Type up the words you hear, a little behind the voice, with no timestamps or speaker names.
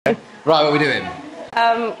Right, what are we doing?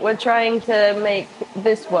 We're trying to make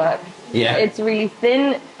this work. Yeah. It's really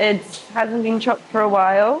thin. It hasn't been chopped for a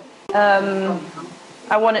while.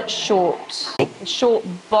 I want it short, like a short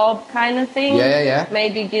bob kind of thing. Yeah.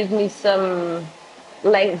 Maybe give me some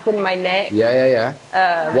length in my neck. Yeah.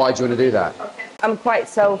 Why do you want to do that? I'm quite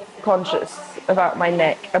self-conscious about my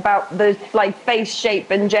neck, about the like face shape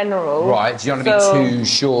in general. Right. Do you want to be too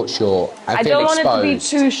short? I don't want it to be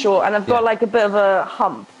too short, and I've got like a bit of a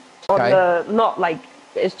hump on the, not like,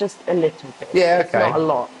 it's just a little bit. Yeah, okay. It's not a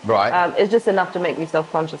lot. Right. It's just enough to make me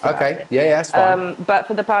self-conscious about it. Yeah, that's fine. But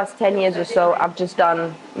for the past 10 years or so, I've just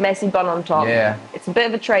done messy bun on top. Yeah. It's a bit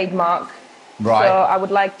of a trademark. Right. So I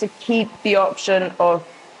would like to keep the option of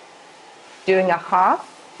doing a half.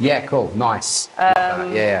 Yeah, cool. Nice.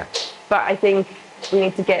 Yeah. But I think we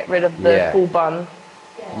need to get rid of the full bun.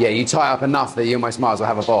 Yeah, you tie up enough that you almost might as well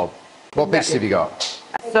have a bob. What bits have you got?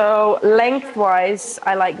 So lengthwise,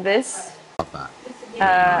 I like this. Love that.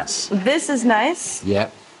 Nice. This is nice. Yeah.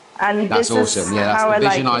 And that's this awesome. Is yeah, that's how the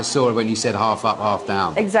vision like I saw when you said half up, half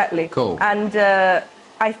down. Exactly. Cool. And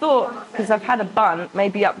I thought, because I've had a bun,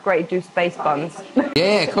 maybe upgrade, do space buns.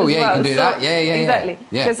 Yeah, cool. Yeah, you can do that. Yeah. Exactly.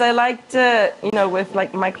 Because I like to, with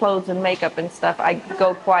like my clothes and makeup and stuff, I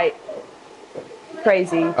go quite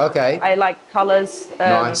crazy. Okay. I like colors.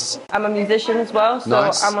 Nice. I'm a musician as well,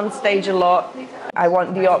 so I'm on stage a lot. I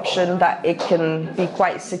want the option that it can be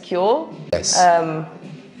quite secure. Yes.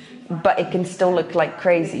 But it can still look like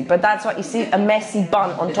crazy. But that's what you see, a messy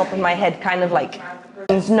bun on top of my head, kind of like,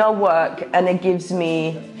 there's no work, and it gives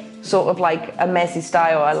me sort of like a messy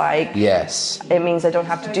style I like. Yes. It means I don't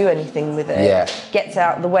have to do anything with it. Yeah. Gets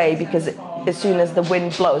out of the way, because as soon as the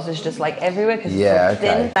wind blows, it's just like everywhere, because it's so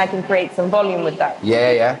thin. I can create some volume with that.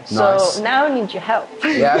 Yeah. Nice. So now I need your help.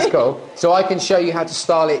 Yeah, that's cool. So I can show you how to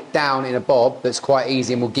style it down in a bob that's quite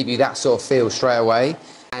easy and will give you that sort of feel straight away.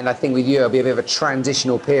 And I think with you, it'll be a bit of a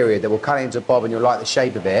transitional period that will cut it into a bob and you'll like the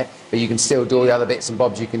shape of it, but you can still do all the other bits and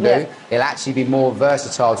bobs you can do. Yeah. It'll actually be more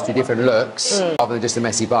versatile to do different looks rather than just a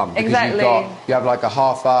messy bum. Because you have like a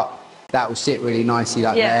half up, that will sit really nicely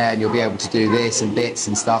like there, and you'll be able to do this and bits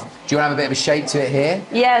and stuff. Do you want to have a bit of a shape to it here?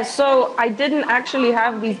 Yeah, so I didn't actually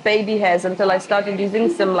have these baby hairs until I started using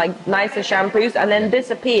some like nicer shampoos, and then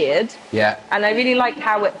this appeared. Yeah. And I really liked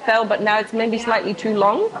how it fell, but now it's maybe slightly too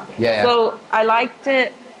long. Yeah. So I liked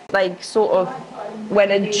it like sort of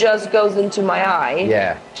when it just goes into my eye.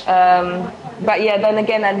 Yeah. But yeah, then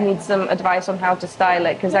again, I need some advice on how to style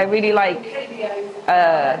it, because I really like,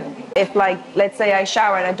 if like, let's say I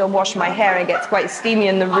shower and I don't wash my hair and it gets quite steamy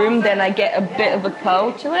in the room, then I get a bit of a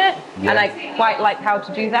curl to it. And I quite like how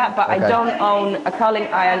to do that, but I don't own a curling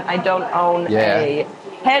iron, I don't own a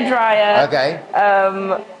hairdryer. Okay.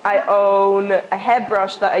 I own a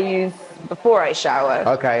hairbrush that I use before I shower.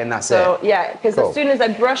 Okay, and that's it. So yeah, because as soon as I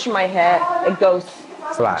brush my hair, it goes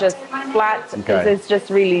flat. Just flat, because it's just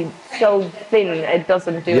really so thin, it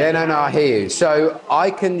doesn't do it. No, I hear you. So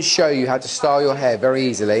I can show you how to style your hair very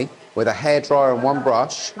easily with a hairdryer and one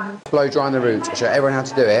brush, blow drying the roots. I'll show everyone how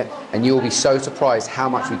to do it, and you'll be so surprised how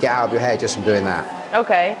much we get out of your hair just from doing that.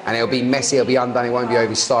 Okay. And it'll be messy, it'll be undone, it won't be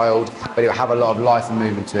over-styled, but it'll have a lot of life and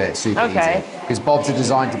movement to it. Super easy. Because bobs are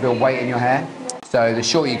designed to build weight in your hair. So the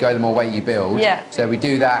shorter you go, the more weight you build. Yeah. So we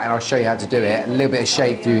do that, and I'll show you how to do it. A little bit of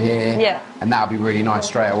shape through here. Yeah. And that'll be really nice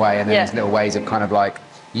straight away. And then there's little ways of kind of like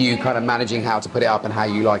you kind of managing how to put it up and how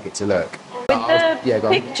you like it to look. With the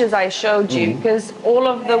pictures I showed you, because all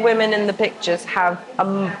of the women in the pictures have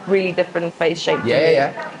a really different face shape.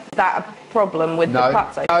 Yeah. Is that a problem with the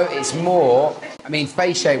cuts? No, it's more, I mean,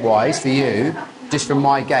 face shape-wise for you, just from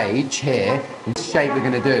my gauge here, the shape we're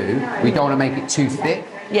going to do, we don't want to make it too thick.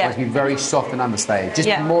 Yeah. It's to be very soft and understated.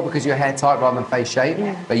 Just more because your hair type rather than face shape.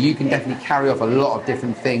 But you can definitely carry off a lot of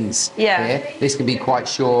different things here. This can be quite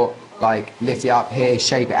short, like lift it up here,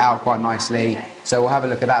 shape it out quite nicely. So we'll have a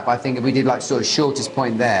look at that. But I think if we did like sort of shortest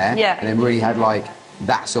point there, and then really had like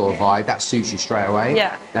that sort of vibe, that suits you straight away.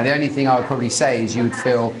 Yeah. Now the only thing I would probably say is you would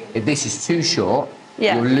feel if this is too short,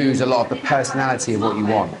 you'll lose a lot of the personality of what you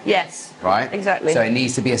want. Yes. Right? Exactly. So it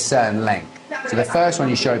needs to be a certain length. So the first one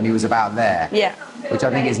you showed me was about there. Yeah. Which I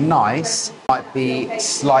think is nice, might be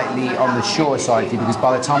slightly on the shorter side for you, because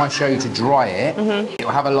by the time I show you to dry it, it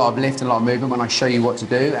will have a lot of lift and a lot of movement when I show you what to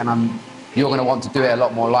do, and you're going to want to do it a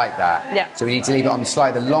lot more like that. Yeah. So we need to leave it on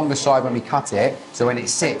the longer side when we cut it, so when it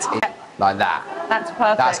sits, it's like that. That's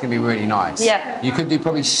perfect. That's going to be really nice. Yeah. You could do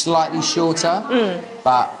probably slightly shorter,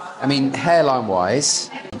 but I mean,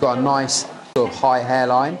 hairline-wise, you've got a nice sort of high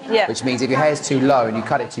hairline, which means if your hair's too low and you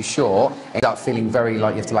cut it too short, it ends up feeling very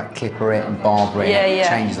like you have to like clipper it and barber it, and it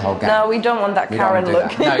changes the whole game. No, we don't want that Karen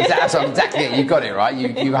look. No, that's exactly it. You got it right. You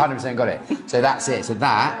 100% got it. So that's it. So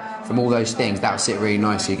that from all those things, that'll sit really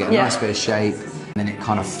nice. So you get a nice bit of shape, and then it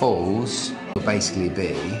kind of falls. Will basically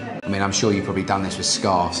be, I mean, I'm sure you've probably done this with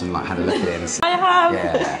scarves and like had a look at it and said, I have.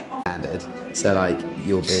 Yeah, standard. So like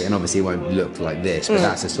you'll be, and obviously it won't look like this, but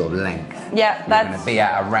that's a sort of length. Yeah, that's going to be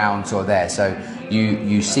at around sort of there. So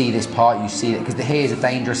you see this part, you see it, because the hair is a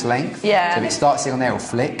dangerous length. Yeah. So if it starts sitting on there, it'll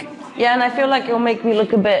flick. Yeah, and I feel like it'll make me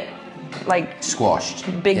look a bit like squashed,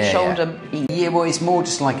 big shoulder. Yeah, well, it's more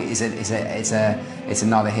just like it's a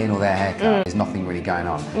neither here nor there haircut. There's nothing really going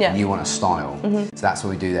on. Yeah. And you want a style, so that's what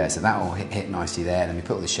we do there. So that will hit nicely there, and then we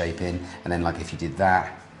put all the shape in, and then like if you did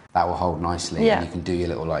that, that will hold nicely. Yeah. And you can do your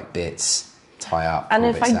little like bits, tie up. And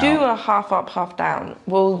if I do a half up, half down,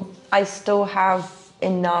 will I still have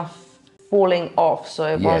enough falling off so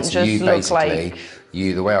it won't so just look like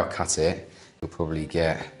the way I cut it,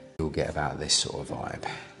 you'll get about this sort of vibe.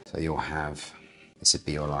 So you'll have, this would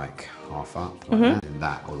be your like half up, like that, and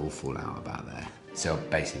that will all fall out about there. So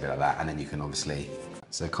basically like that, and then you can obviously,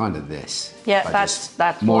 so kind of this. Yeah, that's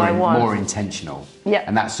more what I want. More intentional. Yeah.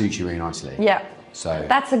 And that suits you really nicely. Yeah. So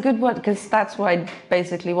that's a good one, because that's what I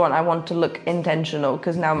basically want. I want to look intentional,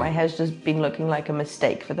 because now my hair's just been looking like a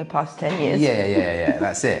mistake for the past 10 years. Yeah.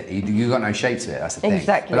 That's it. You got no shape to it. That's the thing.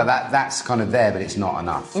 Exactly. But like that's kind of there, but it's not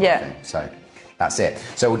enough. Yeah. So that's it.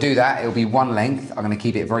 So we'll do that. It'll be one length. I'm going to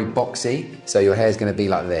keep it very boxy. So your hair's going to be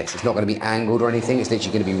like this. It's not going to be angled or anything. It's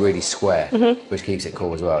literally going to be really square, which keeps it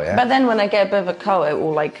cool as well. Yeah. But then when I get a bit of a curl, it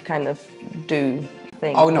will like kind of do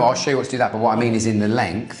things. Oh no, I'll show you what to do that. But what I mean is in the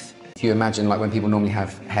length. If you imagine like when people normally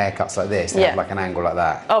have haircuts like this, they have like an angle like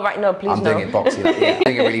that. Oh right, no, please I'm doing it boxy, I'm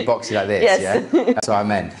doing it really boxy like this, yeah? That's what I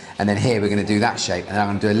meant. And then here we're going to do that shape, and then I'm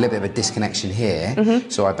going to do a little bit of a disconnection here.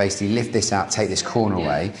 So I basically lift this out, take this corner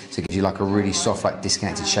away, so it gives you like a really soft, like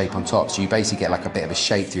disconnected shape on top. So you basically get like a bit of a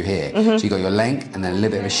shape through here. So you got your length and then a little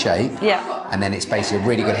bit of a shape. Yeah. And then it's basically a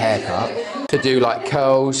really good haircut to do like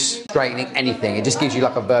curls, straightening, anything. It just gives you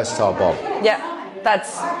like a versatile bob. Yeah.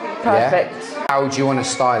 That's perfect. Yeah? How would you want to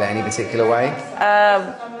style it? Any particular way?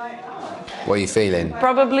 What are you feeling?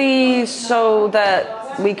 Probably so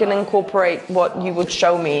that we can incorporate what you would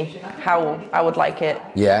show me, how I would like it.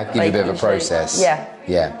 Yeah, give you a bit of a process. Yeah.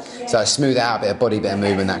 Yeah. So smooth it out, a bit of body, bit of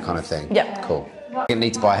movement, that kind of thing. Yeah. Cool. You're going to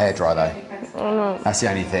need to buy a hairdryer though. That's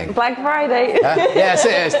the only thing. Black Friday. Yeah, that's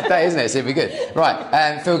it. It's today, isn't it? So it'll be good.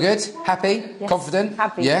 Right. Feel good? Happy? Yes. Confident?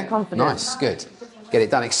 Happy. Yeah. Confident. Nice. Good. Get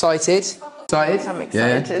it done. Excited? Excited? I'm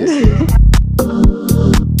excited. Yeah. Good.